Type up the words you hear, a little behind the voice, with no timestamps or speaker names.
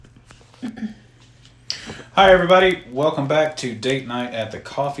Hi, everybody. Welcome back to Date Night at the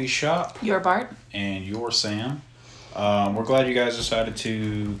Coffee Shop. You're Bart. And you're Sam. We're glad you guys decided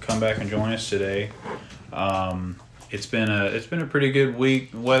to come back and join us today. It's been a pretty good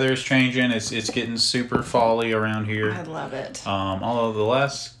week. The weather's changing. It's getting super fall-y around here. I love it. Although the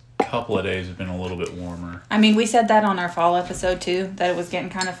last couple of days have been a little bit warmer. I mean, we said that on our fall episode too, that it was getting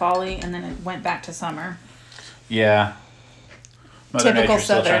kind of fall-y, and then it went back to summer. Yeah. Mother Typical Nature's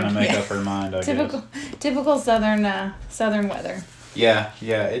still trying to Southern, make yeah. up her mind, I guess. Typical southern weather. Yeah,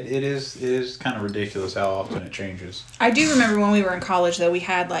 it is kind of ridiculous how often it changes. I do remember when we were in college, though, we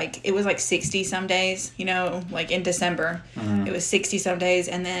had it was 60 some days, like in December. Mm-hmm. It was 60 some days,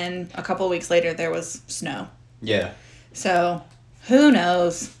 and then a couple of weeks later there was snow. Yeah. So, who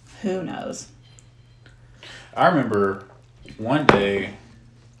knows? Who knows? I remember one day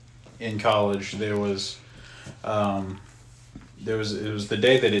in college it was the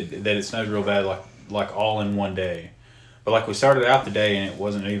day that it snowed real bad, like all in one day. But we started out the day and it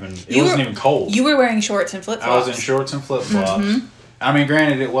wasn't even cold. You were wearing shorts and flip-flops. I was in shorts and flip-flops. Mm-hmm. I mean,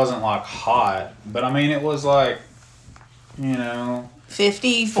 granted, it wasn't hot, but I mean, it was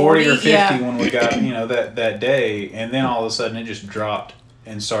 50, 40 or 50 yeah. when we got, that day. And then all of a sudden it just dropped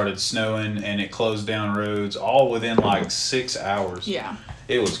and started snowing and it closed down roads all within 6 hours. Yeah.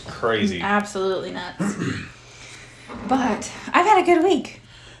 It was crazy. Absolutely nuts. But I've had a good week.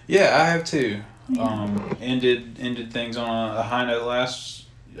 Yeah, I have too. Yeah. Ended things on a high note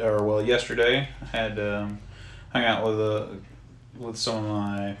yesterday. I had hung out with some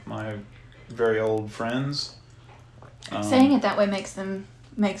of my very old friends. Saying it that way makes them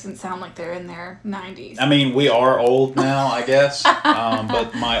sound like they're in their 90s. I mean, we are old now, I guess.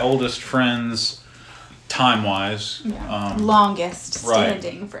 But my oldest friends, time-wise. Yeah. Longest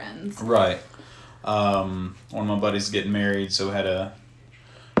standing friends. Right. One of my buddies is getting married, so had a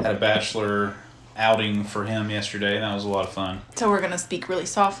bachelor outing for him yesterday, and that was a lot of fun. So we're going to speak really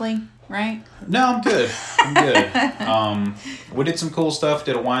softly, right? No, I'm good. We did some cool stuff.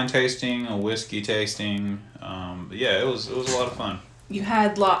 Did a wine tasting, a whiskey tasting. But yeah, it was a lot of fun. You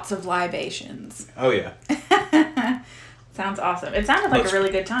had lots of libations. Oh, yeah. Sounds awesome. It sounded like a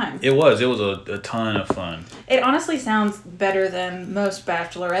really good time. It was. It was a ton of fun. It honestly sounds better than most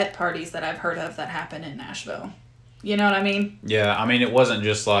bachelorette parties that I've heard of that happen in Nashville. You know what I mean? Yeah, I mean, it wasn't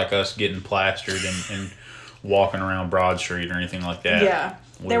just like us getting plastered and walking around Broad Street or anything like that. Yeah.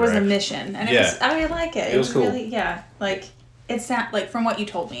 There was a mission. And I like it. It was cool. Really, yeah. From what you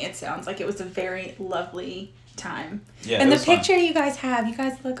told me, it sounds like it was a very lovely time. Yeah, and the picture you guys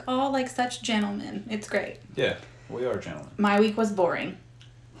look all like such gentlemen. It's great. Yeah, we are gentlemen. My week was boring.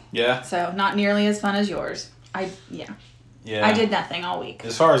 Yeah? So, not nearly as fun as yours. Yeah. I did nothing all week.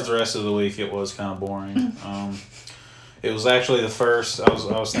 As far as the rest of the week, it was kind of boring. It was actually the first, I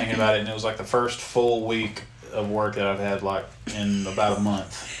was thinking about it, and it was the first full week of work that I've had in about a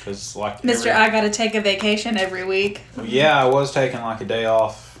month. Cause I gotta take a vacation every week. Yeah, I was taking a day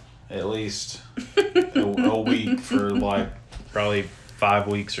off at least a week for probably 5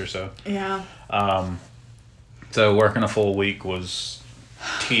 weeks or so. Yeah. So working a full week was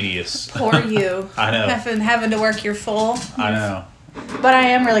tedious. Poor you. I know. Having to work your full. I know. But I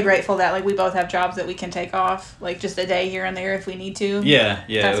am really grateful that we both have jobs that we can take off, just a day here and there if we need to. Yeah, that's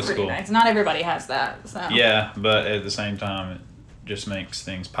it was pretty cool. Nice. Not everybody has that. So. Yeah, but at the same time, it just makes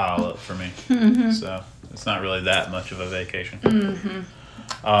things pile up for me. Mm-hmm. So it's not really that much of a vacation. Mm-hmm.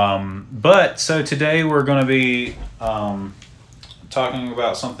 But so today we're going to be talking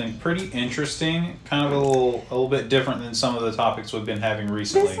about something pretty interesting, kind of a little bit different than some of the topics we've been having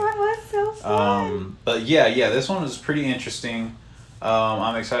recently. This one was so fun. But yeah, this one was pretty interesting.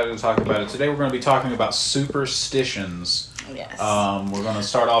 I'm excited to talk about it. Today we're going to be talking about superstitions. Yes. We're going to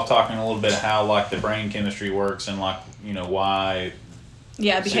start off talking a little bit how the brain chemistry works and why.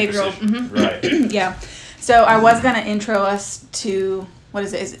 Yeah, behavioral. Mm-hmm. Right. Yeah. So I was going to intro us to, what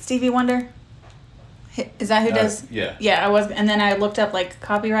is it? Is it Stevie Wonder? Is that who does? Yeah. Yeah, I was, and then I looked up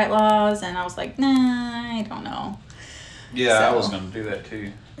copyright laws, and I was like, nah, I don't know. Yeah, so, I was going to do that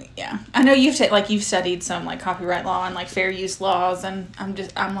too. Yeah, I know you've studied some copyright law and fair use laws, and I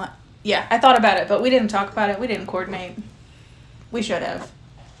thought about it, but we didn't talk about it. We didn't coordinate. We should have.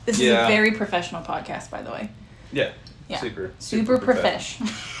 This is a very professional podcast, by the way. Yeah. Yeah. Super profesh.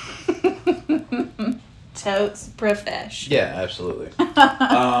 Totes profesh. Yeah, absolutely.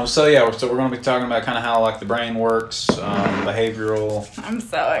 So we're going to be talking about kind of how the brain works, behavioral. I'm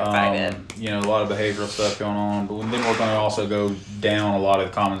so excited. A lot of behavioral stuff going on, but then we're going to also go down a lot of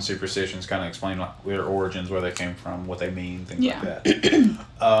the common superstitions, kind of explain their origins, where they came from, what they mean, things like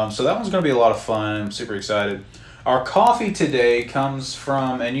that. So that one's going to be a lot of fun. I'm super excited. Our coffee today comes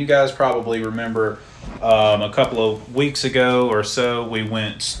from, and you guys probably remember, a couple of weeks ago or so, we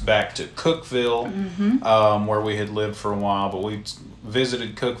went back to Cookeville, where we had lived for a while, but we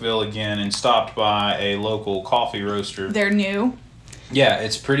visited Cookeville again and stopped by a local coffee roaster. They're new. Yeah,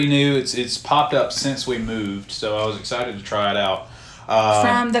 it's pretty new. It's popped up since we moved, so I was excited to try it out.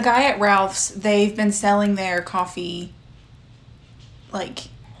 From the guy at Ralph's, they've been selling their coffee, like,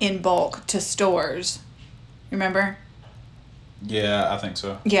 in bulk to stores. Remember? Yeah, I think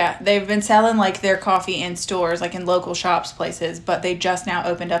so. Yeah, they've been selling, like, their coffee in stores, like, in local shops, places, but they just now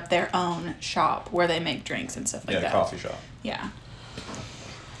opened up their own shop where they make drinks and stuff like that. Yeah, coffee shop. Yeah.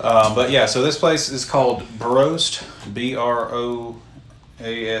 But yeah, so this place is called Broast, Broast.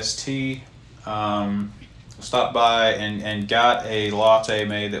 Stopped by and got a latte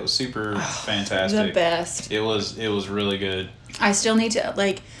made that was super fantastic. The best. It was really good. I still need to,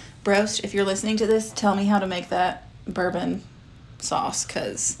 like, Broast, if you're listening to this, tell me how to make that bourbon sauce,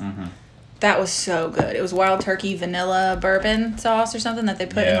 because that was so good. It was wild turkey vanilla bourbon sauce or something that they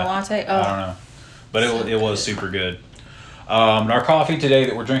put in the latte. Oh. I don't know. But it was super good. Our coffee today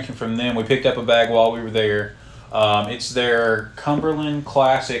that we're drinking from them, we picked up a bag while we were there. It's their Cumberland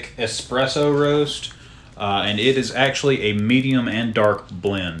Classic Espresso Roast, and it is actually a medium and dark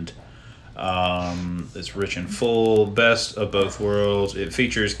blend. It's rich and full, best of both worlds. It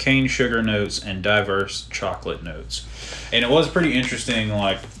features cane sugar notes and diverse chocolate notes. And it was pretty interesting,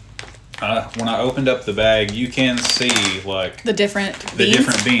 like, when I opened up the bag, you can see, like, the different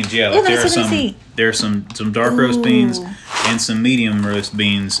beans. Yeah, like there are some dark roast beans and some medium roast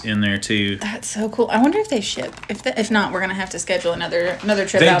beans in there too. That's so cool. I wonder if they ship. If not, we're gonna have to schedule another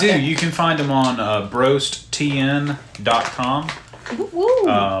trip. They out do. There. You can find them on broasttn.com.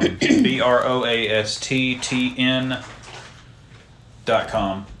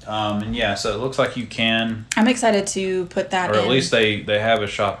 BROASTTN.com. And yeah, so it looks like you can. I'm excited to put that in. Or at least they have a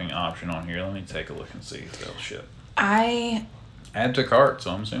shopping option on here. Let me take a look and see if they'll ship. Add to cart,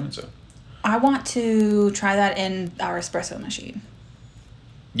 so I'm assuming so. I want to try that in our espresso machine.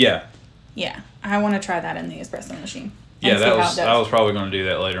 Yeah. Yeah, I want to try that in the espresso machine. Yeah, I was probably going to do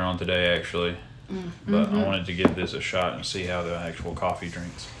that later on today, actually. But I wanted to give this a shot and see how the actual coffee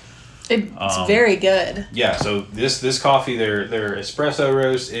drinks. It's very good. Yeah, so this coffee, their espresso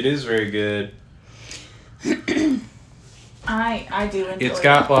roast, it is very good. I do enjoy it. It's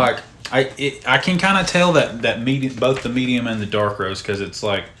got like I can kind of tell that medium, both the medium and the dark roast, because it's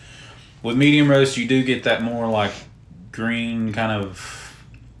like with medium roast you do get that more like green kind of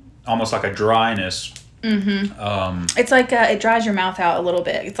almost like a dryness. It's like it dries your mouth out a little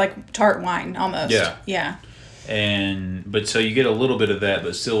bit. It's like tart wine almost. Yeah. But so you get a little bit of that,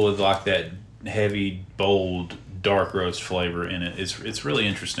 but still with like that heavy, bold, dark roast flavor in it. It's really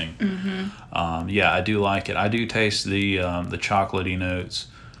interesting. Yeah, I do like it. I do taste the chocolatey notes,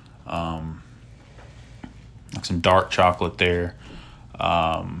 like some dark chocolate there,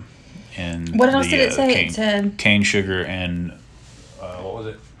 and what else did it say? Cane sugar and what was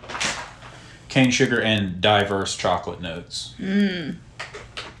it? Cane sugar and diverse chocolate notes. It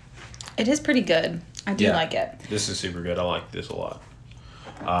is pretty good. I do like it. This is super good. I like this a lot.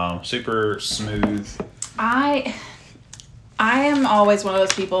 Super smooth. I am always one of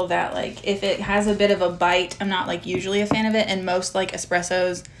those people that, like, if it has a bit of a bite, I'm not, like, usually a fan of it, and most, like,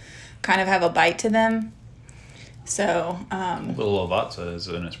 espressos kind of have a bite to them. So, Little Lavazza is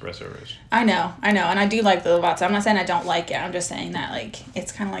an espresso roast. I know, and I do like the Lavazza. I'm not saying I don't like it. I'm just saying that, like,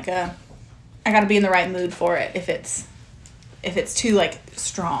 it's kind of like I got to be in the right mood for it if it's too, like,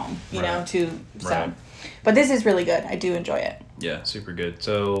 strong, you know, so. Right. But this is really good. I do enjoy it. Yeah, super good.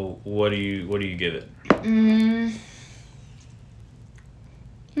 So, what do you give it? I'm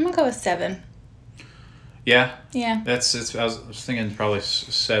gonna go with 7. Yeah. Yeah. I was thinking probably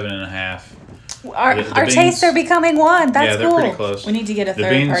 7.5. Our tastes are becoming one. That's they're cool. pretty close. We need to get a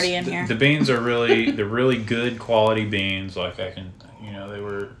third party in here. The beans are they're really good quality beans. Like they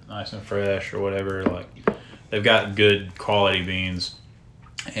were nice and fresh or whatever. Like they've got good quality beans,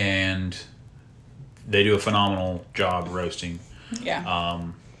 and they do a phenomenal job roasting. Yeah.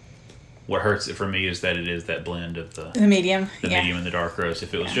 What hurts it for me is that it is that blend of the medium. Medium and the dark roast.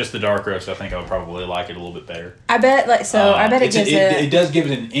 If it was just the dark roast, I think I would probably like it a little bit better. I bet it gives it does give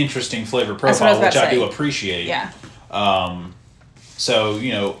it an interesting flavor profile, which I do appreciate. Yeah.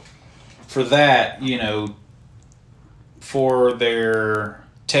 So, for that, for their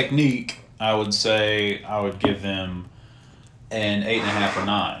technique, I would say I would give them an 8.5 or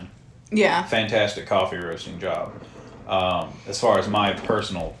 9. Yeah. Fantastic coffee roasting job. As far as my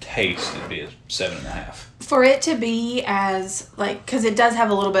personal taste, it'd be a 7.5. For it to be as, like, because it does have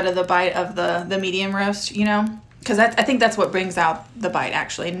a little bit of the bite of the medium roast, Because I think that's what brings out the bite,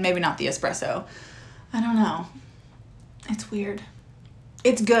 actually. And maybe not the espresso. I don't know. It's weird.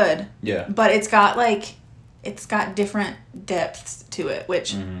 It's good. Yeah. But it's got different depths to it,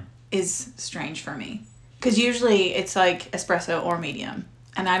 which is strange for me. Because usually it's like espresso or medium.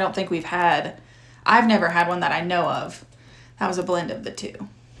 And I don't think I've never had one that I know of that was a blend of the two.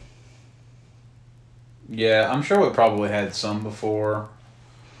 Yeah, I'm sure we probably had some before.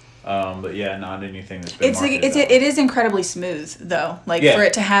 But yeah, not anything that's been marketed it is incredibly smooth, though. Like, for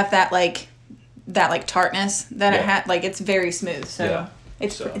it to have that tartness that it had, like, it's very smooth. So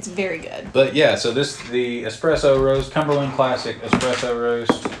it's very good. But yeah, so the espresso roast, Cumberland Classic espresso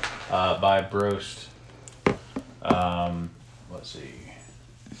roast by Broast. Let's see.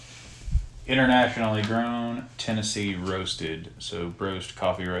 Internationally grown, Tennessee roasted. So Broast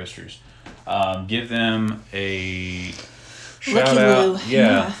Coffee Roasters. Give them a shout out.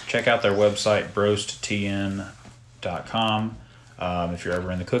 Yeah. Check out their website, broasttn.com. If you're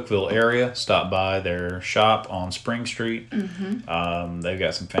ever in the Cookeville area, stop by their shop on Spring Street. They've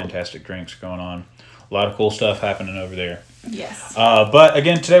got some fantastic drinks going on. A lot of cool stuff happening over there. Yes. But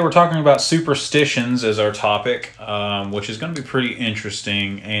again, today we're talking about superstitions as our topic, which is going to be pretty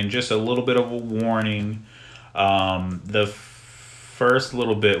interesting. And just a little bit of a warning. The first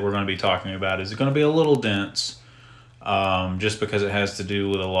little bit we're going to be talking about is going to be a little dense. Just because it has to do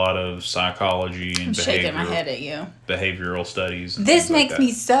with a lot of psychology and shaking my head at you. Behavioral studies. This makes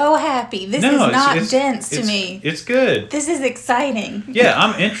me so happy. This is not dense to me. It's good. This is exciting. Yeah,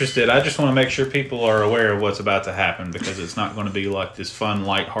 I'm interested. I just want to make sure people are aware of what's about to happen because it's not going to be like this fun,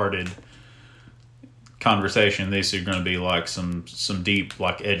 lighthearted conversation. These are going to be like some deep,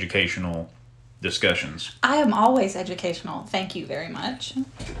 like educational discussions. I am always educational. Thank you very much.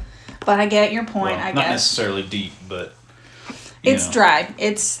 But I get your point, I guess. Not necessarily deep, but it's dry.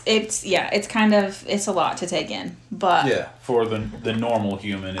 It's kind of, it's a lot to take in. But yeah, for the normal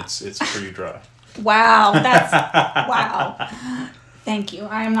human, it's pretty dry. Wow, wow. Thank you.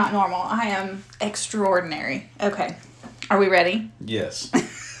 I am not normal. I am extraordinary. Okay. Are we ready? Yes.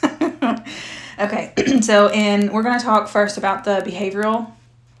 Okay. So we're going to talk first about the behavioral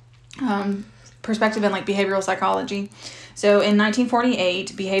perspective and like behavioral psychology. So in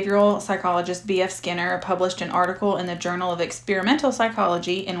 1948, behavioral psychologist B.F. Skinner published an article in the Journal of Experimental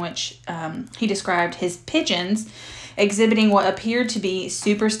Psychology in which he described his pigeons exhibiting what appeared to be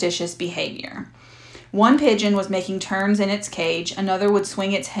superstitious behavior. One pigeon was making turns in its cage, another would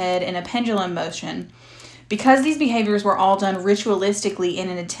swing its head in a pendulum motion. Because these behaviors were all done ritualistically in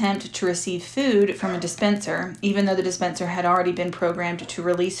an attempt to receive food from a dispenser, even though the dispenser had already been programmed to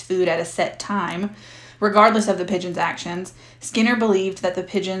release food at a set time, regardless of the pigeons' actions, Skinner believed that the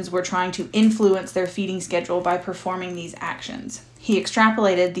pigeons were trying to influence their feeding schedule by performing these actions. He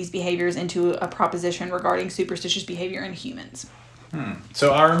extrapolated these behaviors into a proposition regarding superstitious behavior in humans.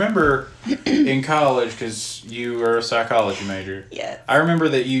 So I remember in college, because you were a psychology major. Yeah. I remember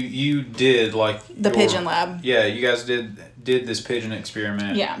that you did like the pigeon lab. Yeah, you guys did this pigeon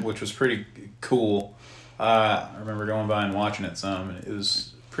experiment. Yeah. Which was pretty cool. I remember going by and watching it some, and it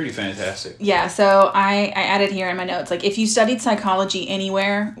was pretty fantastic. Yeah, so I added here in my notes, like, if you studied psychology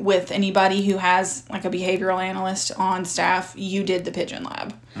anywhere with anybody who has, like, a behavioral analyst on staff, you did the pigeon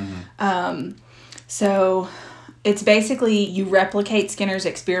lab. So it's basically you replicate Skinner's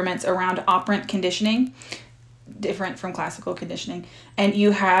experiments around operant conditioning, different from classical conditioning, and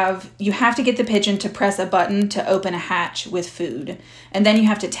you have to get the pigeon to press a button to open a hatch with food, and then you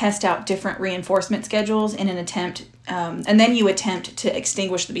have to test out different reinforcement schedules in an attempt, and then you attempt to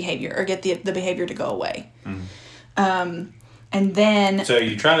extinguish the behavior or get the behavior to go away. And then so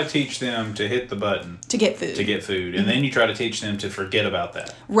you try to teach them to hit the button to get food, and then you try to teach them to forget about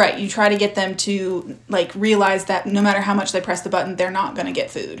that. Right, you try to get them to like realize that no matter how much they press the button, they're not going to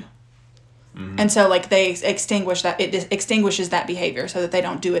get food. And so, like, they extinguishes that behavior so that they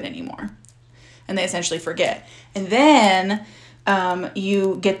don't do it anymore. And they essentially forget. And then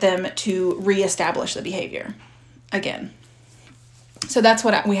you get them to reestablish the behavior again. So that's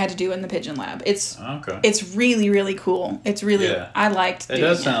what we had to do in the pigeon lab. It's really, really cool. It's really, I liked doing it. It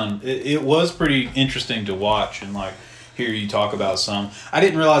does sound, it was pretty interesting to watch and, like, hear you talk about some. I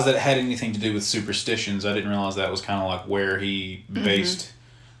didn't realize that it had anything to do with superstitions. I didn't realize that was kind of like where he based...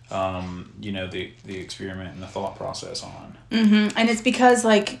 the experiment and the thought process on. And it's because,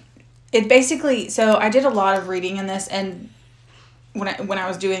 like, it basically... So I did a lot of reading in this, and when I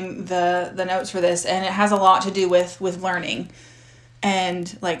was doing the notes for this, and it has a lot to do with learning.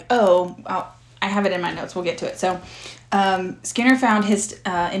 And, like, I have it in my notes. We'll get to it. So, Skinner found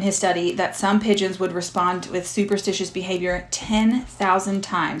in his study that some pigeons would respond with superstitious behavior 10,000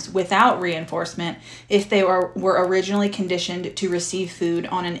 times without reinforcement if they were originally conditioned to receive food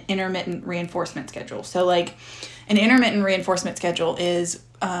on an intermittent reinforcement schedule. So, like, an intermittent reinforcement schedule is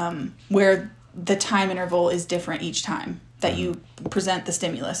where the time interval is different each time that you present the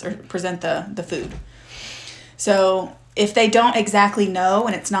stimulus or present the food. So, if they don't exactly know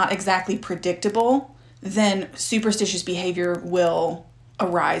and it's not exactly predictable, then superstitious behavior will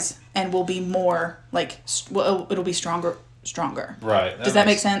arise and will be more like it'll be stronger. Right. Does that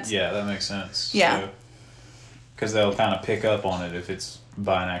make sense? Yeah, that makes sense. Yeah. Because they'll kind of pick up on it if it's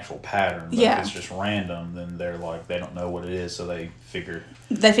by an actual pattern. But if it's just random, then they're like, they don't know what it is, so they figure.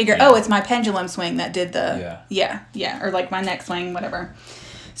 Oh, it's my pendulum swing that did the. Yeah. Or like my neck swing, whatever.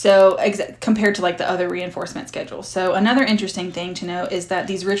 So, compared to like the other reinforcement schedules. So, another interesting thing to note is that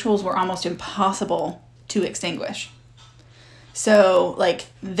these rituals were almost impossible to extinguish. So, like,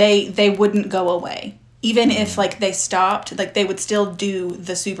 they wouldn't go away. Even if, like, they stopped, like, they would still do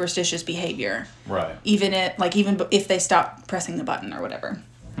the superstitious behavior. Right. Even if they stopped pressing the button or whatever.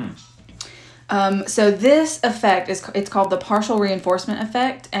 So this effect it's called the partial reinforcement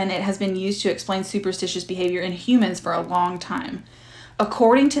effect, and it has been used to explain superstitious behavior in humans for a long time.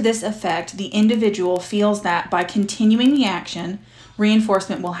 According to this effect, the individual feels that by continuing the action,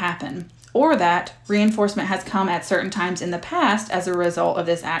 reinforcement will happen, or that reinforcement has come at certain times in the past as a result of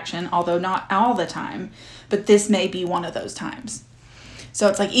this action, although not all the time, but this may be one of those times. So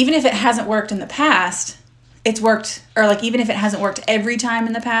it's like, even if it hasn't worked in the past, it's worked, or like even if it hasn't worked every time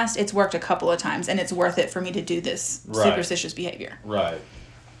in the past, it's worked a couple of times, and it's worth it for me to do this superstitious behavior. Right.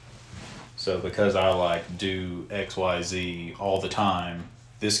 So because I like do XYZ all the time,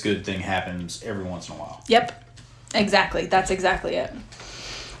 this good thing happens every once in a while. Yep. Exactly. That's exactly it.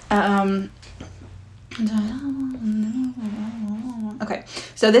 Okay.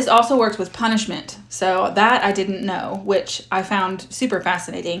 So this also works with punishment. So that I didn't know, which I found super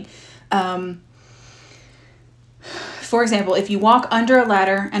fascinating. For example, if you walk under a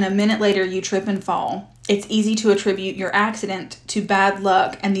ladder and a minute later you trip and fall, it's easy to attribute your accident to bad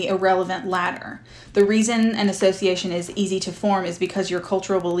luck and the irrelevant ladder. The reason an association is easy to form is because your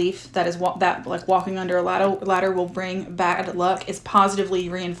cultural belief that walking under a ladder will bring bad luck is positively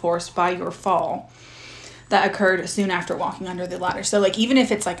reinforced by your fall that occurred soon after walking under the ladder. So like even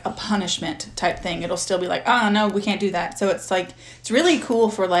if it's like a punishment type thing, it'll still be like, oh no, we can't do that. So it's like it's really cool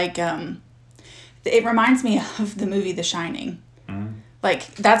for like it reminds me of the movie The Shining. Mm-hmm.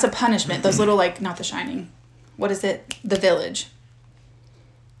 Like, that's a punishment. Those little, like, not The Shining. What is it? The Village.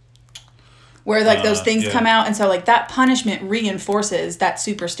 Where, like, those things come out. And so, like, that punishment reinforces that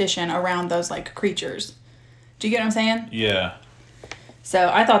superstition around those, like, creatures. Do you get what I'm saying? Yeah.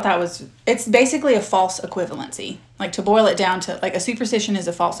 So, I thought that was... It's basically a false equivalency. Like, to boil it down to... Like, a superstition is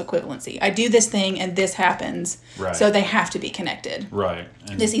a false equivalency. I do this thing and this happens. Right. So, they have to be connected. Right.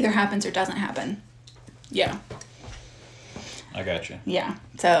 And this either happens or doesn't happen. Yeah. I got you. Yeah.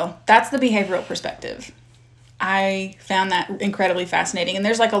 So that's the behavioral perspective. I found that incredibly fascinating. And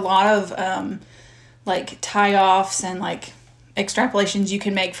there's like a lot of like tie-offs and like extrapolations you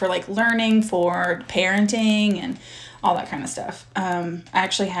can make for like learning, for parenting, and all that kind of stuff. I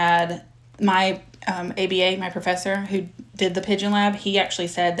actually had my ABA, my professor who did the Pigeon Lab, he actually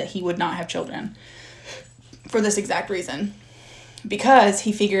said that he would not have children for this exact reason. Because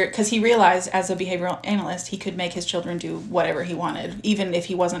he realized as a behavioral analyst, he could make his children do whatever he wanted, even if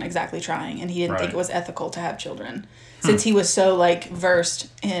he wasn't exactly trying, and he didn't think it was ethical to have children, since he was so like versed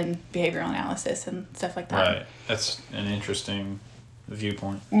in behavioral analysis and stuff like that. Right. That's an interesting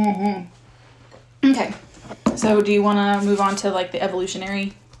viewpoint. Mm-hmm. Okay. So do you want to move on to like the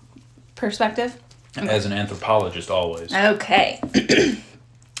evolutionary perspective? Okay. As an anthropologist, always. Okay.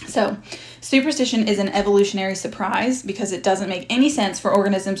 So, superstition is an evolutionary surprise because it doesn't make any sense for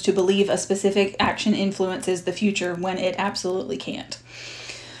organisms to believe a specific action influences the future when it absolutely can't.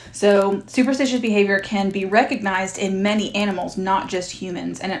 So, superstitious behavior can be recognized in many animals, not just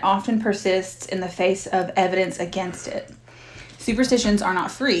humans, and it often persists in the face of evidence against it. Superstitions are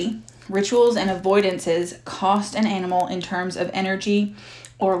not free. Rituals and avoidances cost an animal in terms of energy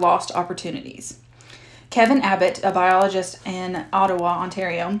or lost opportunities. Kevin Abbott, a biologist in Ottawa,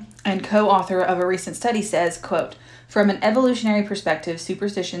 Ontario, and co-author of a recent study says, quote, "From an evolutionary perspective,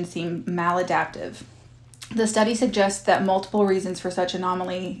 superstitions seem maladaptive. The study suggests that multiple reasons for such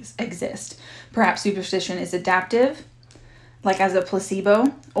anomalies exist. Perhaps superstition is adaptive, like as a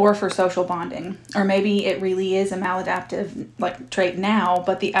placebo, or for social bonding. Or maybe it really is a maladaptive like trait now,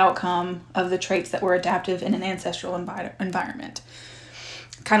 but the outcome of the traits that were adaptive in an ancestral environment."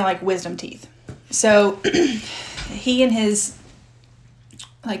 Kind of like wisdom teeth. So he and his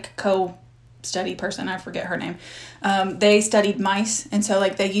like co-study person, I forget her name, they studied mice, and so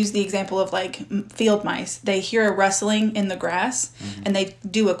like they use the example of like field mice. They hear a rustling in the grass, and they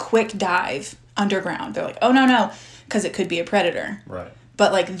do a quick dive underground. They're like, oh no, because it could be a predator. Right.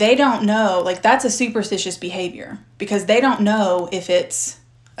 But like they don't know, like that's a superstitious behavior because they don't know if it's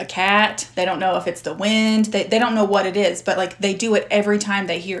a cat, they don't know if it's the wind, they don't know what it is, but like they do it every time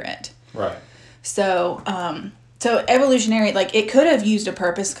they hear it. Right. So so evolutionary, like it could have used a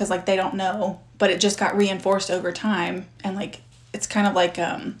purpose because like they don't know, but it just got reinforced over time, and like it's kind of like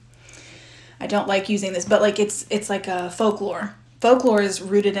I don't like using this, but like it's like a folklore. Folklore is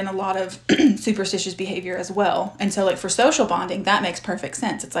rooted in a lot of superstitious behavior as well. And so like for social bonding, that makes perfect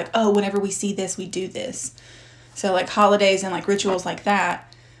sense. It's like, oh, whenever we see this, we do this. So like holidays and like rituals like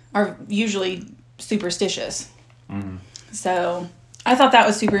that are usually superstitious. Mm-hmm. So I thought that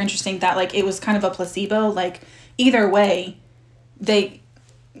was super interesting that like it was kind of a placebo. Like either way, they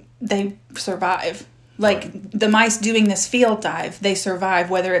survive. Like right. The mice doing this field dive, they survive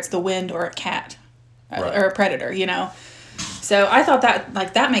whether it's the wind or a cat right. or a predator, you know? So I thought that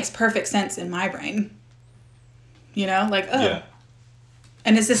like that makes perfect sense in my brain. You know, like oh, yeah.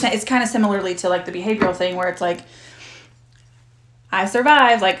 And it's kind of similarly to like the behavioral thing where it's like I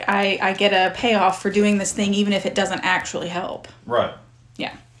survive, like I get a payoff for doing this thing even if it doesn't actually help. Right.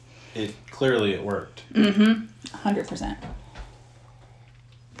 Yeah. It worked. 100%.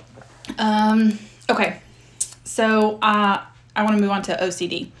 Okay. So I want to move on to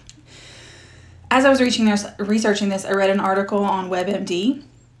OCD. As I was researching this, I read an article on WebMD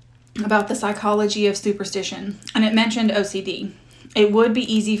about the psychology of superstition, and it mentioned OCD. It would be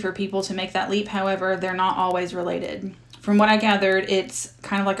easy for people to make that leap, however, they're not always related. From what I gathered, it's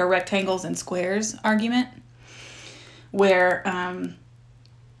kind of like a rectangles and squares argument, where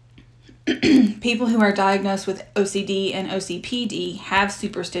people who are diagnosed with OCD and OCPD have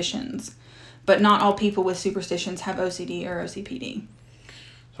superstitions, but not all people with superstitions have OCD or OCPD.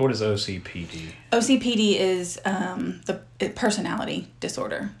 So what is OCPD? OCPD is the personality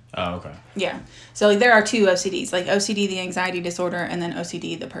disorder. Oh, okay. Yeah. So like, there are two OCDs, like OCD, the anxiety disorder, and then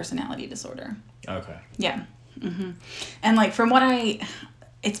OCD, the personality disorder. Okay. Yeah. Mm-hmm. And like from what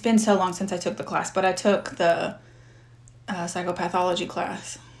it's been so long since I took the class, but I took the psychopathology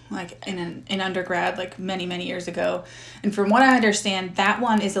class like in undergrad, like many, many years ago. And from what I understand, that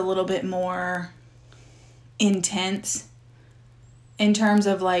one is a little bit more intense in terms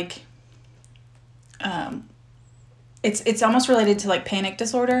of like, it's almost related to like panic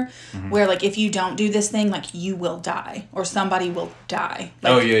disorder, mm-hmm. where like if you don't do this thing, like you will die or somebody will die.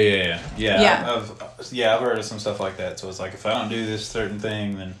 Like, oh yeah. I've heard of some stuff like that. So it's like if I don't do this certain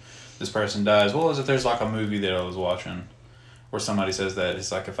thing, then this person dies. Well, there's like a movie that I was watching where somebody says that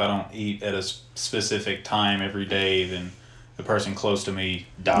it's like if I don't eat at a specific time every day, then the person close to me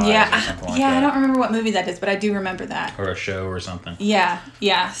dies or something like that. I don't remember what movie that is, but I do remember that. Or a show or something.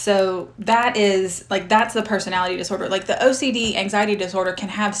 Yeah. So that is, like, that's the personality disorder. Like, the OCD anxiety disorder can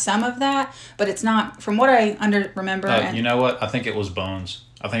have some of that, but it's not, from what I remember. You know what? I think it was Bones.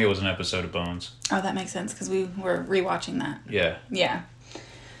 I think it was an episode of Bones. Oh, that makes sense, because we were rewatching that. Yeah.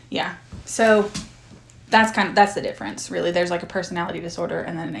 Yeah. So that's the difference, really. There's, like, a personality disorder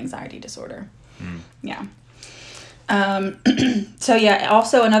and then an anxiety disorder. Yeah. So yeah,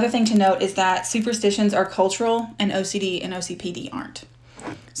 also another thing to note is that superstitions are cultural and OCD and OCPD aren't.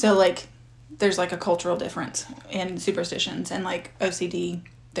 So like there's like a cultural difference in superstitions, and like OCD,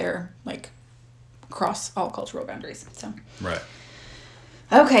 they're like cross all cultural boundaries. So right.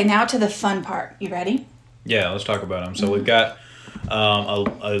 Okay, now to the fun part. You ready? Yeah, let's talk about them. So we've got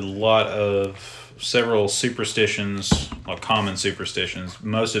a lot of several superstitions, common superstitions.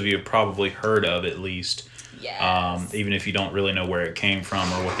 Most of you have probably heard of at least. Yes. Even if you don't really know where it came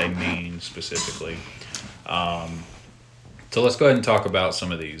from or what they mean specifically. So let's go ahead and talk about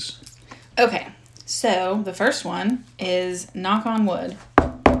some of these. Okay. So the first one is knock on wood.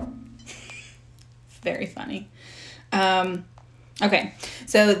 Very funny. Okay.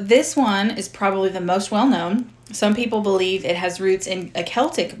 So this one is probably the most well known. Some people believe it has roots in a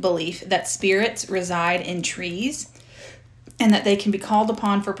Celtic belief that spirits reside in trees, and that they can be called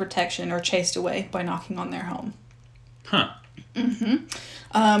upon for protection or chased away by knocking on their home. Huh. Mm-hmm.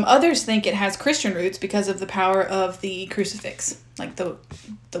 Others think it has Christian roots because of the power of the crucifix, like the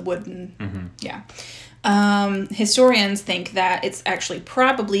wooden. Mm-hmm. Yeah. Historians think that it's actually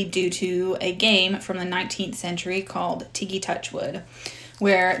probably due to a game from the 19th century called Tiki Touchwood,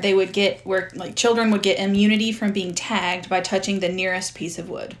 where children would get immunity from being tagged by touching the nearest piece of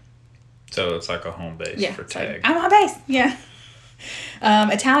wood. So it's like a home base for tag. I'm on base. Yeah.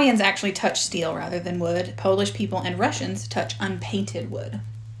 Italians actually touch steel rather than wood. Polish people and Russians touch unpainted wood.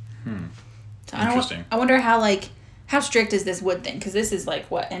 So Interesting. I wonder how strict is this wood thing? Because this is like,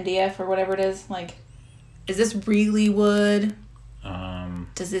 what, NDF or whatever it is? Like, is this really wood?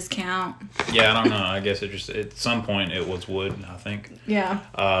 Does this count? Yeah, I don't know. I guess at some point it was wood, I think. Yeah.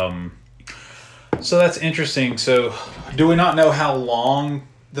 So that's interesting. So do we not know how long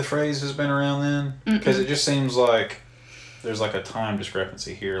the phrase has been around then? Because it just seems like there's like a time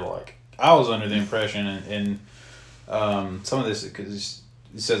discrepancy here. Like, I was under the impression, and some of this, because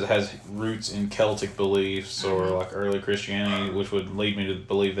it says it has roots in Celtic beliefs or like early Christianity, which would lead me to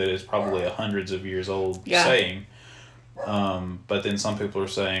believe that it's probably hundreds of years old saying. But then some people are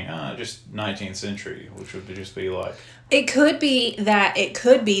saying, just 19th century, which would just be like... It could be that in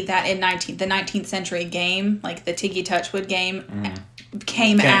the 19th century game, like the Tiki Touchwood game,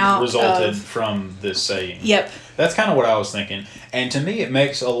 resulted from this saying. Yep. That's kind of what I was thinking. And to me, it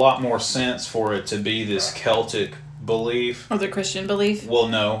makes a lot more sense for it to be this Celtic belief. Or the Christian belief? Well,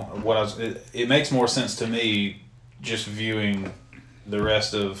 no. It makes more sense to me, just viewing the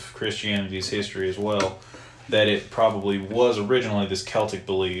rest of Christianity's history as well, that it probably was originally this Celtic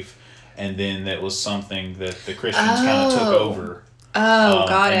belief, and then that was something that the Christians kind of took over.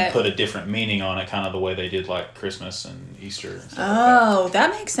 Got and it. Put a different meaning on it, kind of the way they did like Christmas and Easter and stuff like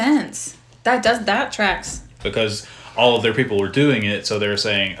that makes sense. That tracks. Because all of their people were doing it, so they're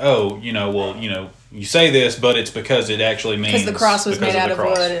saying, you say this, but it's because it actually means... Because the cross was made out of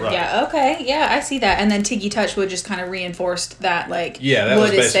wood. Right. Yeah, okay. Yeah, I see that. And then Tiki Touchwood just kind of reinforced that, like, that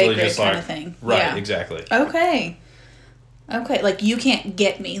wood was is sacred just kind of thing. Right, yeah. Exactly. Okay, like, you can't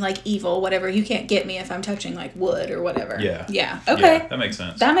get me, like, evil, whatever. You can't get me if I'm touching, like, wood or whatever. Yeah. Yeah, okay. Yeah, that makes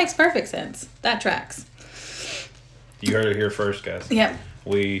sense. That makes perfect sense. That tracks. You heard it here first, guys. Yep.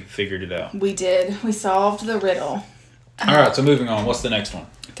 We figured it out. We did. We solved the riddle. All right, so moving on. What's the next one?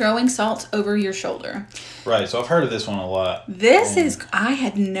 Throwing salt over your shoulder. Right, so I've heard of this one a lot. I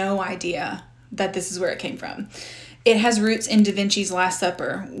had no idea that this is where it came from. It has roots in Da Vinci's Last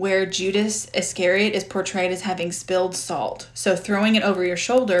Supper, where Judas Iscariot is portrayed as having spilled salt. So throwing it over your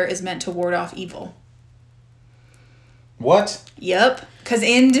shoulder is meant to ward off evil. What? Yep. Because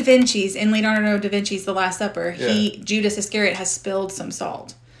in Leonardo da Vinci's The Last Supper, Judas Iscariot has spilled some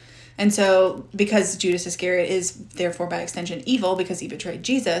salt. And so, because Judas Iscariot is, therefore, by extension, evil, because he betrayed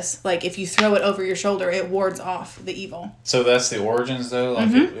Jesus, like, if you throw it over your shoulder, it wards off the evil. So that's the origins, though?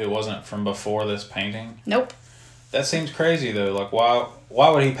 Like, it wasn't from before this painting? Nope. That seems crazy, though. Like, why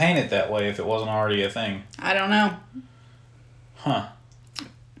would he paint it that way if it wasn't already a thing? I don't know. Huh.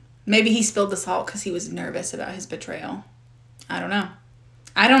 Maybe he spilled the salt because he was nervous about his betrayal. I don't know.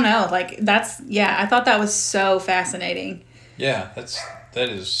 Like, I thought that was so fascinating. Yeah, that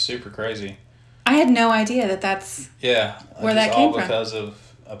is super crazy. I had no idea that's where that came from. All because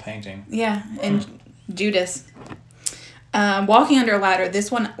of a painting. Yeah, and Judas. Walking under a ladder,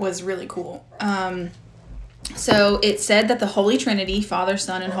 this one was really cool. So it said that the Holy Trinity, Father,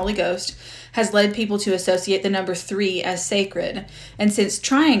 Son, and Holy Ghost, has led people to associate the number 3 as sacred. And since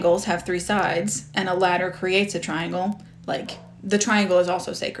triangles have 3 sides, and a ladder creates a triangle, like, the triangle is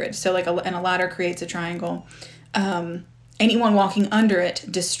also sacred. So, like, and a ladder creates a triangle. Anyone walking under it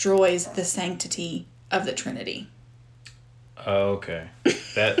destroys the sanctity of the Trinity. Okay.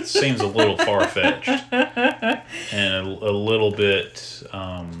 That seems a little far-fetched. And a little bit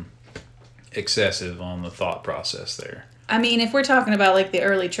excessive on the thought process there. I mean, if we're talking about, like, the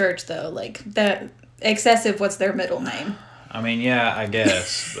early church, though, like, that excessive, what's their middle name? I mean, yeah, I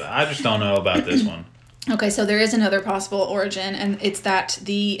guess. But I just don't know about this one. Okay, so there is another possible origin, and it's that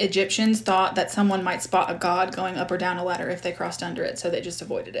the Egyptians thought that someone might spot a god going up or down a ladder if they crossed under it, so they just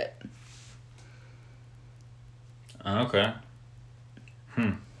avoided it. Okay.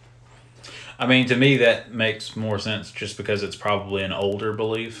 I mean, to me, that makes more sense just because it's probably an older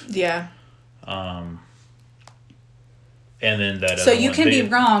belief. Yeah. And then that. So you can be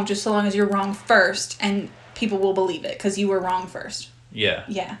wrong just so long as you're wrong first, and people will believe it because you were wrong first. Yeah.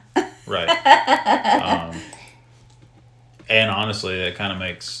 Yeah. Right. And honestly, that kind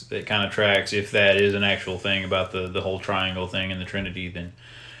of tracks. If that is an actual thing about the whole triangle thing and the Trinity, then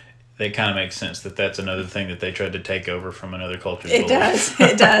it kind of makes sense that that's another thing that they tried to take over from another culture. It does.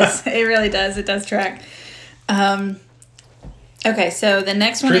 It does. It really does. It does track. Okay, so the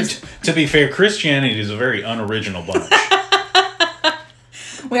next one is... To be fair, Christianity is a very unoriginal bunch.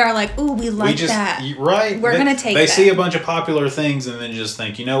 We are like, ooh, we like that. Right. We're going to take that. They see a bunch of popular things and then just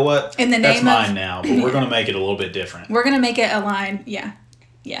think, you know what? In the name that's mine now, but we're going to make it a little bit different. We're going to make it align. Yeah.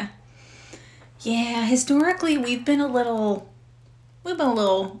 Yeah. Yeah, historically, we've been a little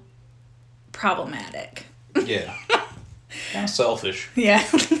problematic. Yeah. Kind of selfish. Yeah.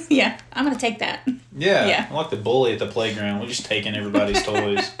 Yeah. I'm going to take that. Yeah. Yeah. I like the bully at the playground. We're just taking everybody's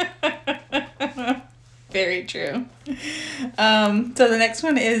toys. Very true. So the next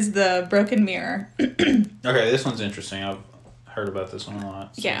one is the broken mirror. Okay, this one's interesting. I've heard about this one a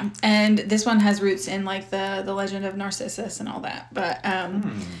lot. So. Yeah, and this one has roots in like the legend of Narcissus and all that.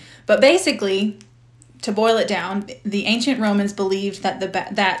 But basically, to boil it down, the ancient Romans believed that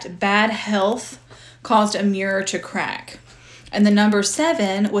that bad health caused a mirror to crack. And the number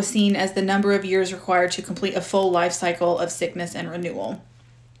 7 was seen as the number of years required to complete a full life cycle of sickness and renewal.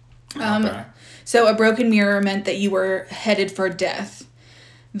 Okay. So a broken mirror meant that you were headed for death.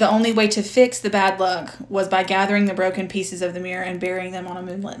 The only way to fix the bad luck was by gathering the broken pieces of the mirror and burying them on a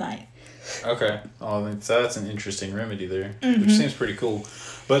moonlit night. Okay. Oh, so that's an interesting remedy there, which seems pretty cool.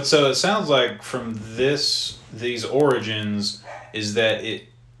 But so it sounds like from these origins is that it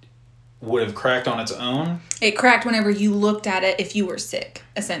would have cracked on its own? It cracked whenever you looked at it if you were sick,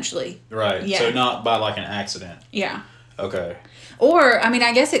 essentially. Right. Yeah. So not by like an accident. Yeah. Okay. Or, I mean,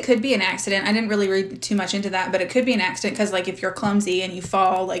 I guess it could be an accident. I didn't really read too much into that, but it could be an accident because, like, if you're clumsy and you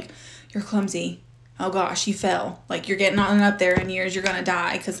fall, like, you're clumsy. Oh, gosh, you fell. Like, you're getting on up there in years, you're going to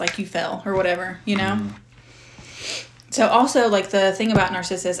die because, like, you fell or whatever, you know? So, also, like, the thing about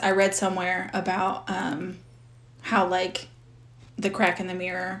Narcissus, I read somewhere about how, like, the crack in the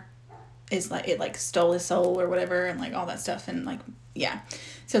mirror is, like, it, like, stole his soul or whatever and, like, all that stuff. And, like, yeah.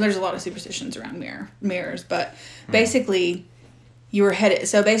 So, there's a lot of superstitions around mirrors. But, basically... You were headed...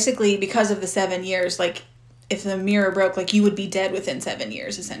 So, basically, because of the 7 years, like, if the mirror broke, like, you would be dead within 7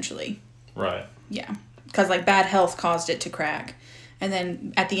 years, essentially. Right. Yeah. Because, like, bad health caused it to crack. And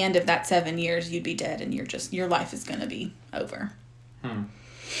then, at the end of that 7 years, you'd be dead, and your life is going to be over.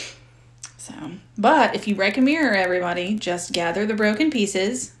 So... But, if you break a mirror, everybody, just gather the broken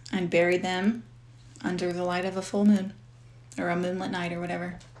pieces and bury them under the light of a full moon. Or a moonlit night, or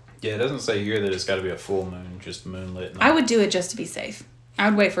whatever. Yeah, it doesn't say here that it's got to be a full moon, just moonlit night. I would do it just to be safe. I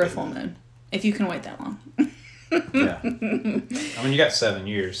would wait for a full moon. If you can wait that long. Yeah. I mean, you got 7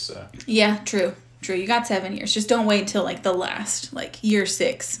 years, so. Yeah, true. True. You got 7 years. Just don't wait until, like, the last, like, year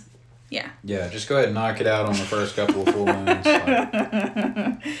 6. Yeah. Yeah, just go ahead and knock it out on the first couple of full moons.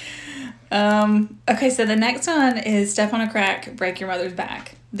 Okay, so the next one is step on a crack, break your mother's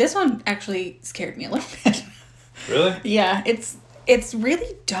back. This one actually scared me a little bit. Really? Yeah, it's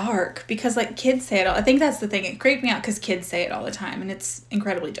really dark because, like, kids say it all. I think that's the thing. It creeped me out because kids say it all the time, and it's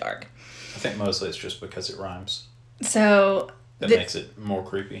incredibly dark. I think mostly it's just because it rhymes. So... That makes it more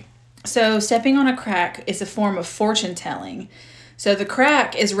creepy. So, stepping on a crack is a form of fortune telling. So, the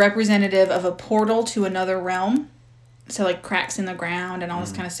crack is representative of a portal to another realm. So, like, cracks in the ground and all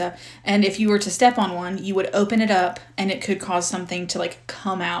this kind of stuff. And if you were to step on one, you would open it up, and it could cause something to, like,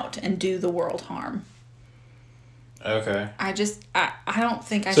 come out and do the world harm. Okay. I don't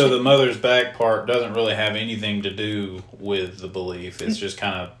think I should... So should... the mother's back part doesn't really have anything to do with the belief. It's just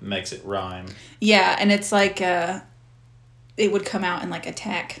kind of makes it rhyme. Yeah, and it's like, it would come out and, like,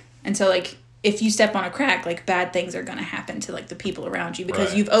 attack. And so, like, if you step on a crack, like, bad things are going to happen to, like, the people around you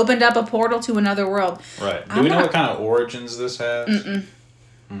because you've opened up a portal to another world. Right. Do we know what kind of origins this has?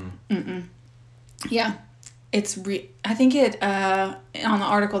 Yeah. It's I think it, on the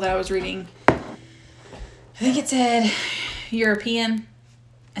article that I was reading... I think it said European.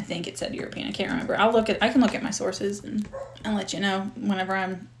 I think it said European. I can't remember. I can look at my sources and let you know whenever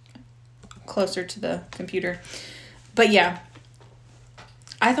I'm closer to the computer. But yeah.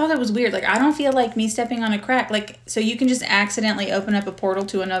 I thought it was weird. Like, I don't feel like me stepping on a crack. Like, so you can just accidentally open up a portal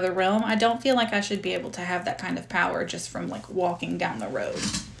to another realm. I don't feel like I should be able to have that kind of power just from, like, walking down the road.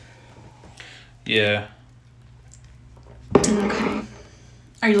 Yeah. Okay.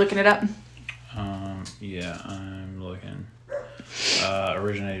 Are you looking it up? Yeah, I'm looking.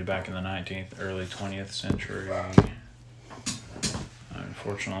 Originated back in the 19th, early 20th century.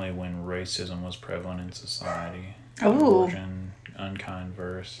 Unfortunately, when racism was prevalent in society. Oh. Original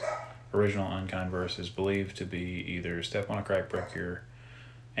unkind verse is believed to be either step on a crack, break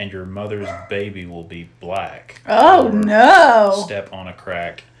and your mother's baby will be black. Oh, no. Step on a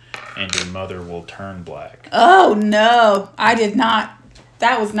crack and your mother will turn black. Oh, no. I did not.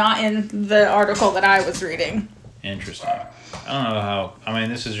 That was not in the article that I was reading. Interesting. I don't know how... I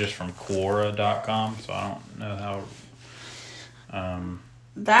mean, this is just from Quora.com, so I don't know how...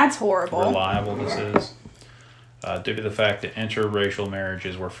 That's horrible. Reliable this is. Due to the fact that interracial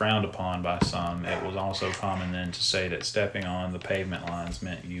marriages were frowned upon by some, it was also common then to say that stepping on the pavement lines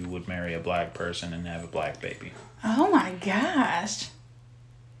meant you would marry a black person and have a black baby. Oh, my gosh.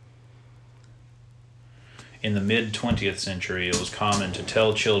 In the mid-20th century, it was common to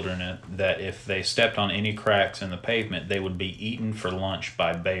tell children that if they stepped on any cracks in the pavement, they would be eaten for lunch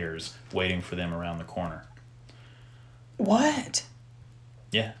by bears waiting for them around the corner. What?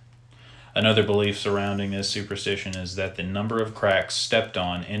 Yeah. Another belief surrounding this superstition is that the number of cracks stepped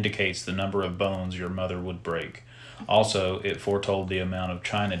on indicates the number of bones your mother would break. Also, it foretold the amount of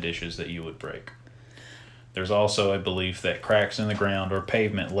china dishes that you would break. There's also a belief that cracks in the ground or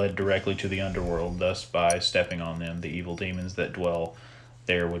pavement led directly to the underworld, thus by stepping on them, the evil demons that dwell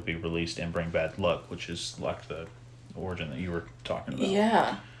there would be released and bring bad luck, which is like the origin that you were talking about.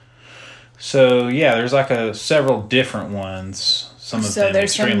 Yeah. So, yeah, there's like several different ones. Some of them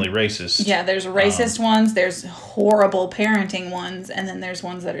extremely racist. Yeah, there's racist ones, there's horrible parenting ones, and then there's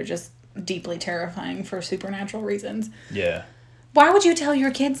ones that are just deeply terrifying for supernatural reasons. Yeah. Why would you tell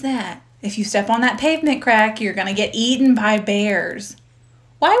your kids that? If you step on that pavement crack, you're going to get eaten by bears.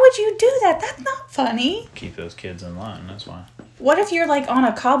 Why would you do that? That's not funny. Keep those kids in line, that's why. What if you're like on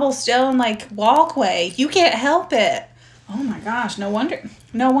a cobblestone like walkway? You can't help it. Oh my gosh, no wonder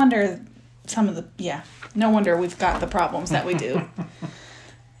no wonder we've got the problems that we do.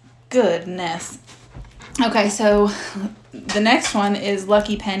 Goodness. Okay, so the next one is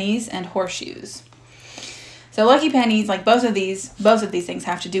lucky pennies and horseshoes. So lucky pennies, like both of these things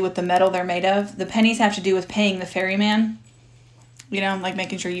have to do with the metal they're made of. The pennies have to do with paying the ferryman. You know, like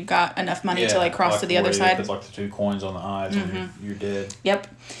making sure you've got enough money to like cross to the other side. It's like the 2 coins on the eyes and you're dead. Yep.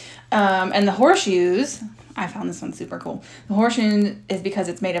 And the horseshoes, I found this one super cool. The horseshoe is because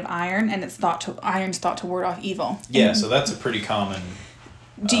it's made of iron and iron's thought to ward off evil. Yeah, so that's a pretty common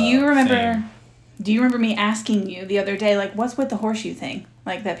Do you remember thing. Do you remember me asking you the other day, like, what's with the horseshoe thing?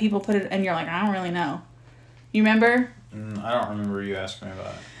 Like that people put it and you're like, I don't really know. You remember? I don't remember you asking me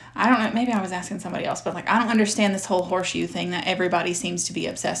about it. I don't know. Maybe I was asking somebody else, but like, I don't understand this whole horseshoe thing that everybody seems to be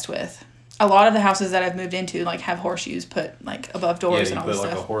obsessed with. A lot of the houses that I've moved into like have horseshoes put like above doors and all this stuff.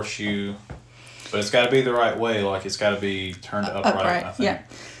 Yeah, you put like a horseshoe, but it's got to be the right way. Like it's got to be turned upright. I think. Yeah.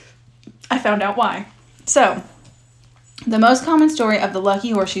 I found out why. So, the most common story of the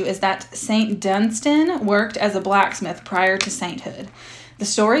lucky horseshoe is that Saint Dunstan worked as a blacksmith prior to sainthood. The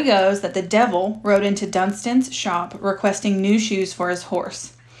story goes that the devil rode into Dunstan's shop requesting new shoes for his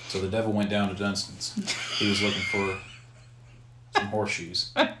horse. So the devil went down to Dunstan's. He was looking for some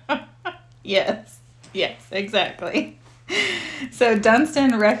horseshoes. Yes, exactly. So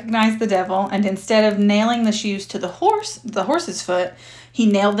Dunstan recognized the devil, and instead of nailing the shoes to the horse's foot, he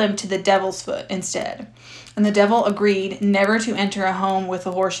nailed them to the devil's foot instead. And the devil agreed never to enter a home with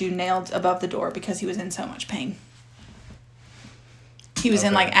a horseshoe nailed above the door because he was in so much pain. He was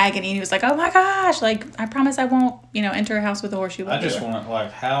in like agony, and he was like, "Oh my gosh! Like I promise I won't, enter a house with a horseshoe." I just want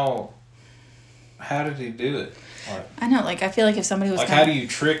like how did he do it? Like, I know, like I feel like if somebody was like, how do you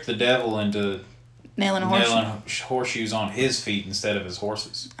trick the devil into nailing horseshoes on his feet instead of his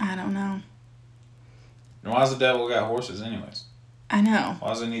horses? I don't know. And why's the devil got horses anyways? I know. Why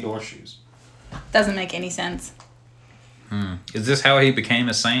does he need horseshoes? Doesn't make any sense. Is this how he became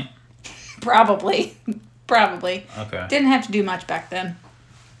a saint? Probably. Okay. Didn't have to do much back then.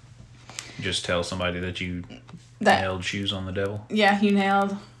 Just tell somebody that you nailed shoes on the devil? Yeah, you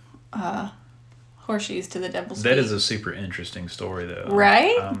nailed horseshoes to the devil's feet. That is a super interesting story, though.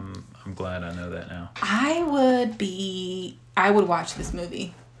 Right? I'm glad I know that now. I would watch this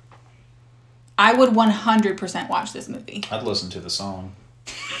movie. I would 100% watch this movie. I'd listen to the song.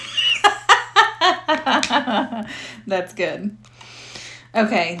 That's good.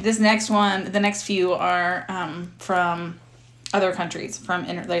 Okay, this next one, the next few are from other countries, from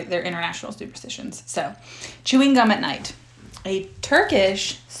their international superstitions. So, chewing gum at night. A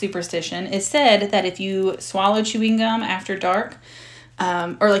Turkish superstition is said that if you swallow chewing gum after dark,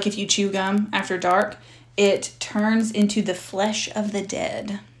 or like if you chew gum after dark, it turns into the flesh of the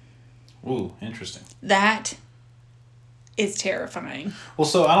dead. Ooh, interesting. That is terrifying. Well,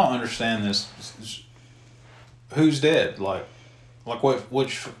 so I don't understand this. Who's dead? Like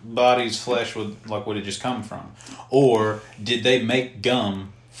which body's flesh would it just come from? Or did they make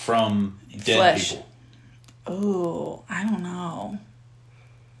gum from dead people? Oh, I don't know.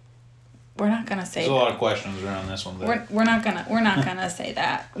 We're not gonna say. There's a lot of questions around this one. We're not gonna say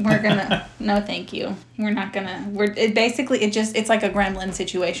that. We're gonna no, thank you. We're not gonna. It's like a gremlin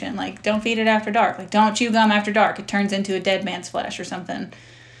situation. Like, don't feed it after dark. Like, don't chew gum after dark. It turns into a dead man's flesh or something.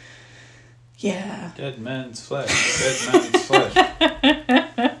 Yeah. Dead man's flesh. Dead man's flesh.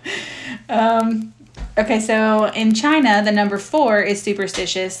 Okay, so in China, the number 4 is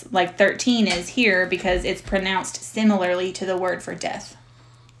superstitious, like 13 is here, because it's pronounced similarly to the word for death.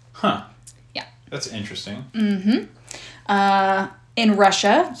 Huh. Yeah. That's interesting. Mm-hmm. In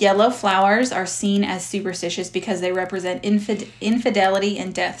Russia, yellow flowers are seen as superstitious because they represent infidelity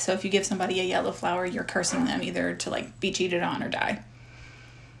and death. So if you give somebody a yellow flower, you're cursing them either to like be cheated on or die.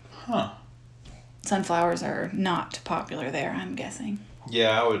 Huh. Sunflowers are not popular there, I'm guessing.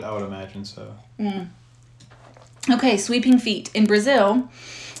 Yeah, I would imagine so. Okay, sweeping feet. In Brazil,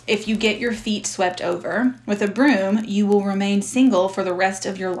 if you get your feet swept over with a broom, you will remain single for the rest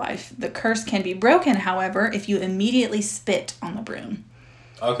of your life. The curse can be broken, however, if you immediately spit on the broom.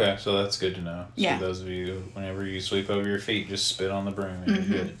 Okay, so that's good to know. So Yeah. those of you, whenever you sweep over your feet, just spit on the broom and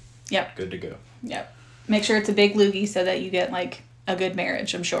you're good. Yep. Good to go. Yep. Make sure it's a big loogie so that you get like a good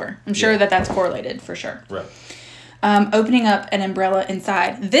marriage, I'm sure. I'm sure that that's correlated for sure. Right. Opening up an umbrella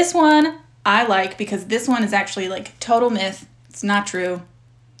inside. This one I like because this one is actually like total myth. It's not true.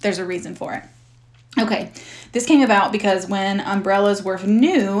 There's a reason for it. Okay, this came about because when umbrellas were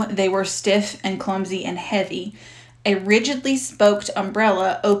new, they were stiff and clumsy and heavy. A rigidly spoked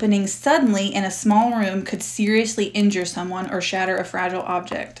umbrella opening suddenly in a small room could seriously injure someone or shatter a fragile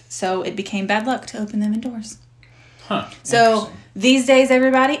object. So it became bad luck to open them indoors. Huh. So these days,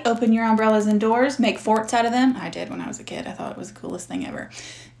 everybody, open your umbrellas indoors, make forts out of them. I did when I was a kid. I thought it was the coolest thing ever.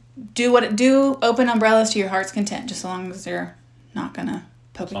 Do open umbrellas to your heart's content, just as long as they're not gonna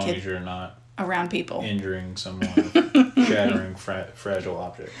poke as long a kid as you're not around people. injuring someone, shattering fragile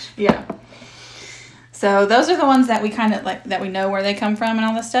objects. Yeah. So those are the ones that we kind of like, that we know where they come from and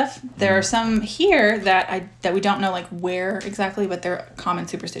all this stuff. There are some here that we don't know like where exactly, but they're common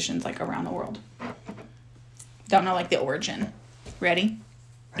superstitions like around the world. Don't know like the origin. Ready?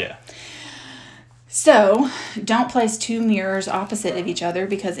 Yeah. So, don't place two mirrors opposite of each other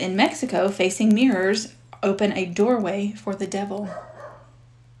because in Mexico, facing mirrors open a doorway for the devil.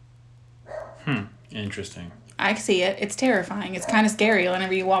 Interesting. I see it. It's terrifying. It's kind of scary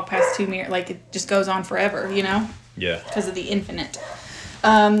whenever you walk past two mirrors. Like, it just goes on forever, you know? Yeah. Because of the infinite.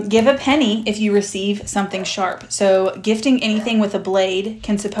 Give a penny if you receive something sharp. So, gifting anything with a blade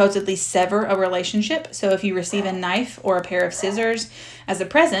can supposedly sever a relationship. So, if you receive a knife or a pair of scissors as a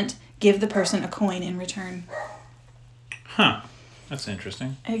present, give the person a coin in return. Huh. That's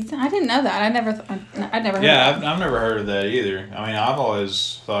interesting. I didn't know that. I'd never heard of Yeah, that. I've never heard of that either. I mean, I've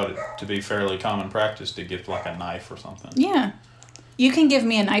always thought it to be fairly common practice to gift like a knife or something. Yeah. You can give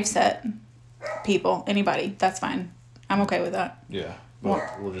me a knife set, people, anybody. That's fine. I'm okay with that. Yeah.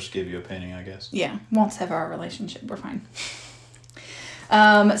 But we'll just give you a penny, I guess. Yeah. Won't sever our relationship. We're fine.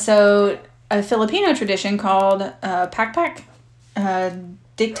 So, a Filipino tradition called pakpak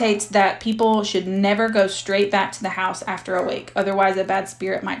dictates that people should never go straight back to the house after a wake. Otherwise, a bad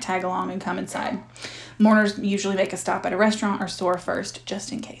spirit might tag along and come inside. Mourners usually make a stop at a restaurant or store first,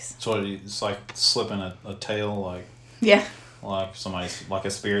 just in case. So it's like slipping a tail, like Yeah. like a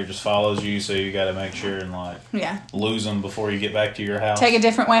spirit just follows you, so you got to make sure and lose them before you get back to your house. Take a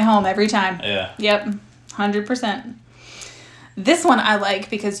different way home every time. Yeah. Yep. 100%. This one I like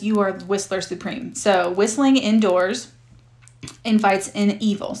because you are Whistler Supreme. So, whistling indoors invites in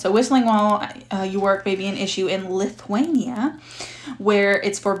evil. So whistling while you work may be an issue in Lithuania, where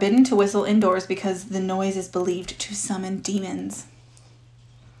it's forbidden to whistle indoors because the noise is believed to summon demons.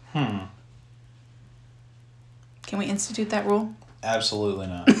 Can we institute that rule? Absolutely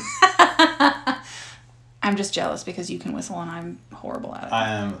not. I'm just jealous because you can whistle and I'm horrible at it. I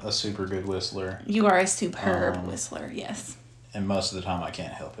am a super good whistler. You are a superb whistler, yes. And most of the time I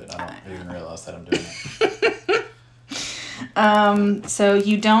can't help it. I don't even realize that I'm doing it. So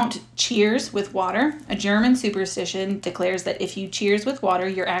you don't cheers with water. A German superstition declares that if you cheers with water,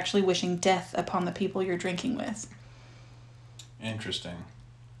 you're actually wishing death upon the people you're drinking with. Interesting.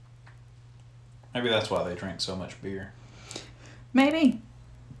 Maybe that's why they drink so much beer. Maybe.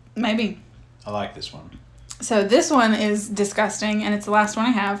 I like this one. So this one is disgusting, and it's the last one I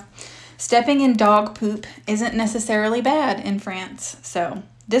have. Stepping in dog poop isn't necessarily bad in France. So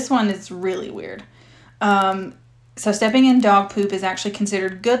this one is really weird. So stepping in dog poop is actually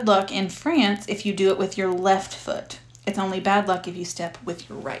considered good luck in France if you do it with your left foot. It's only bad luck if you step with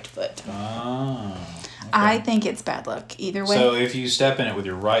your right foot. Oh. Okay. I think it's bad luck either way. So if you step in it with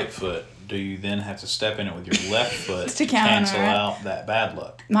your right foot, do you then have to step in it with your left foot to cancel counter it. out that bad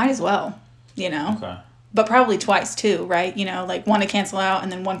luck? Might as well, you know. Okay. But probably twice too, right? You know, like one to cancel out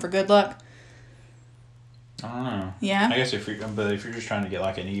and then one for good luck. I don't know. Yeah. I guess if you're just trying to get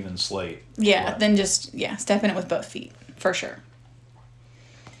like an even slate. Yeah, right. then just step in it with both feet for sure.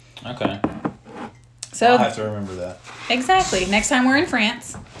 Okay. So I'll have to remember that. Exactly. Next time we're in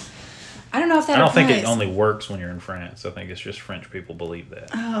France. I don't know if that I don't applies. think it only works when you're in France. I think it's just French people believe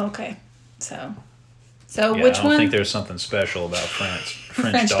that. Oh, okay. So Yeah, which I don't one? think there's something special about French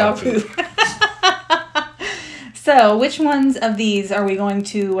French dog poop. So, which ones of these are we going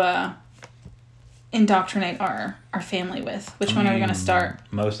to indoctrinate our family with? Which one are we going to start?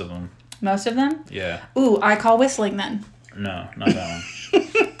 Most of them. Most of them? Yeah. Ooh, I call whistling then. No, not that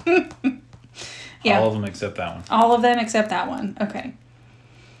one. Yeah. All of them except that one. All of them except that one. Okay.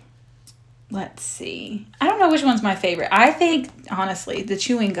 Let's see. I don't know which one's my favorite. I think, honestly, the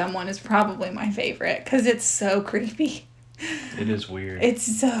chewing gum one is probably my favorite because it's so creepy. It is weird.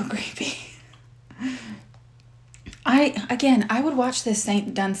 It's so creepy. I would watch this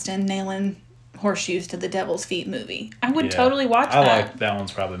St. Dunstan nailing horseshoes to the Devil's Feet movie. I would totally watch that. I like that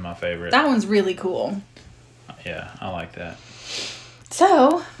one's probably my favorite. That one's really cool. Yeah, I like that.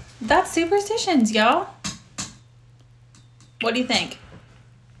 So, that's superstitions, y'all. What do you think?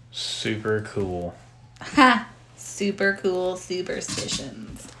 Super cool. Ha! Super cool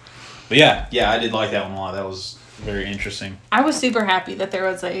superstitions. But yeah, I did like that one a lot. That was very interesting. I was super happy that there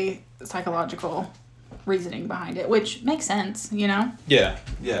was a psychological reasoning behind it, which makes sense, you know? Yeah.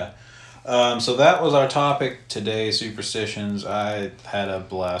 So that was our topic today, superstitions. I had a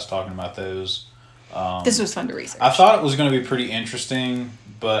blast talking about those. This was fun to research. I thought it was going to be pretty interesting,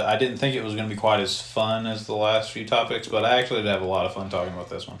 but I didn't think it was going to be quite as fun as the last few topics, but I actually did have a lot of fun talking about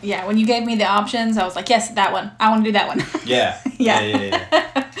this one. Yeah, when you gave me the options, I was like, yes, that one. I want to do that one. Yeah.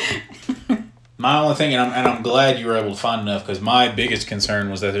 Yeah. My only thing, and I'm glad you were able to find enough, because my biggest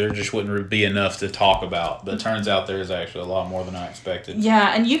concern was that there just wouldn't be enough to talk about, but it turns out there's actually a lot more than I expected.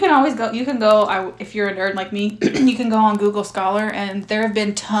 Yeah, and you can always go, if you're a nerd like me, you can go on Google Scholar, and there have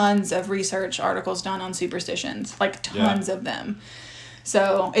been tons of research articles done on superstitions, like tons of them.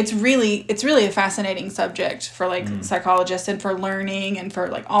 So it's really a fascinating subject for like psychologists and for learning and for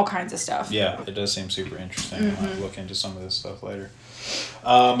like all kinds of stuff. Yeah, it does seem super interesting. I'll look into some of this stuff later.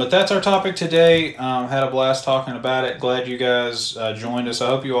 But that's our topic today. Had a blast talking about it. Glad you guys joined us. I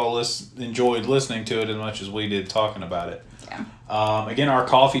hope you all enjoyed listening to it as much as we did talking about it. Yeah. Again, our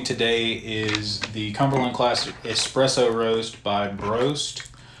coffee today is the Cumberland Classic Espresso Roast by Broast.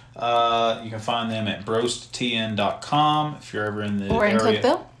 You can find them at broasttn.com if you're ever in the area. Or in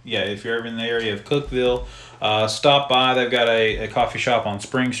Cookeville? Yeah, if you're ever in the area of Cookeville, stop by. They've got a coffee shop on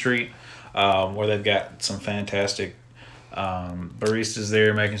Spring Street where they've got some fantastic baristas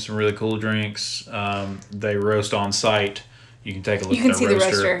there making some really cool drinks. They roast on site. You can take a look at their roaster. You can see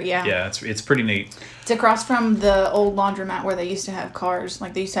the roaster, yeah. Yeah, it's pretty neat. It's across from the old laundromat where they used to have cars.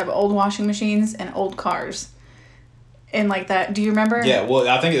 Like, they used to have old washing machines and old cars. And like that, do you remember? Yeah, well,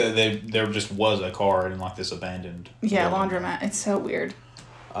 I think there just was a car in like this abandoned building. Laundromat. It's so weird.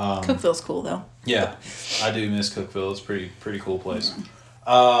 Cookeville's cool though. Yeah, I do miss Cookeville. It's a pretty cool place.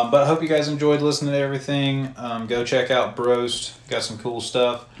 But I hope you guys enjoyed listening to everything. Go check out Broast. Got some cool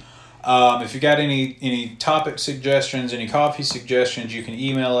stuff. If you got any topic suggestions, any coffee suggestions, you can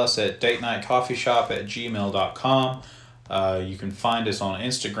email us at datenightcoffeeshop@gmail.com. You can find us on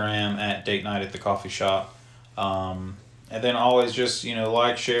Instagram at datenighatthecoffeeshop. And then always just,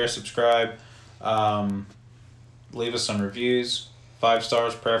 like, share, subscribe, leave us some reviews, 5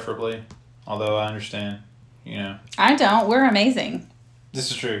 stars preferably, although I understand, I don't. We're amazing. This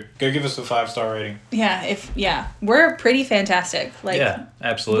is true. Go give us a 5-star rating. Yeah, we're pretty fantastic. Like, yeah,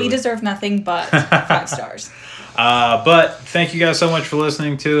 absolutely. We deserve nothing but 5 stars. But thank you guys so much for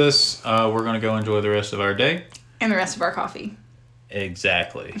listening to us. We're going to go enjoy the rest of our day. And the rest of our coffee.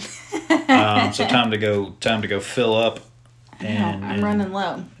 Exactly. So time to go fill up. And I'm running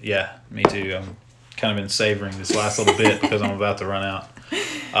low. Yeah, me too. I'm kind of been savoring this last little bit because I'm about to run out.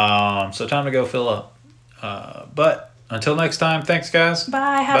 So time to go fill up. But until next time, thanks guys.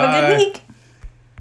 Bye. Have a good week.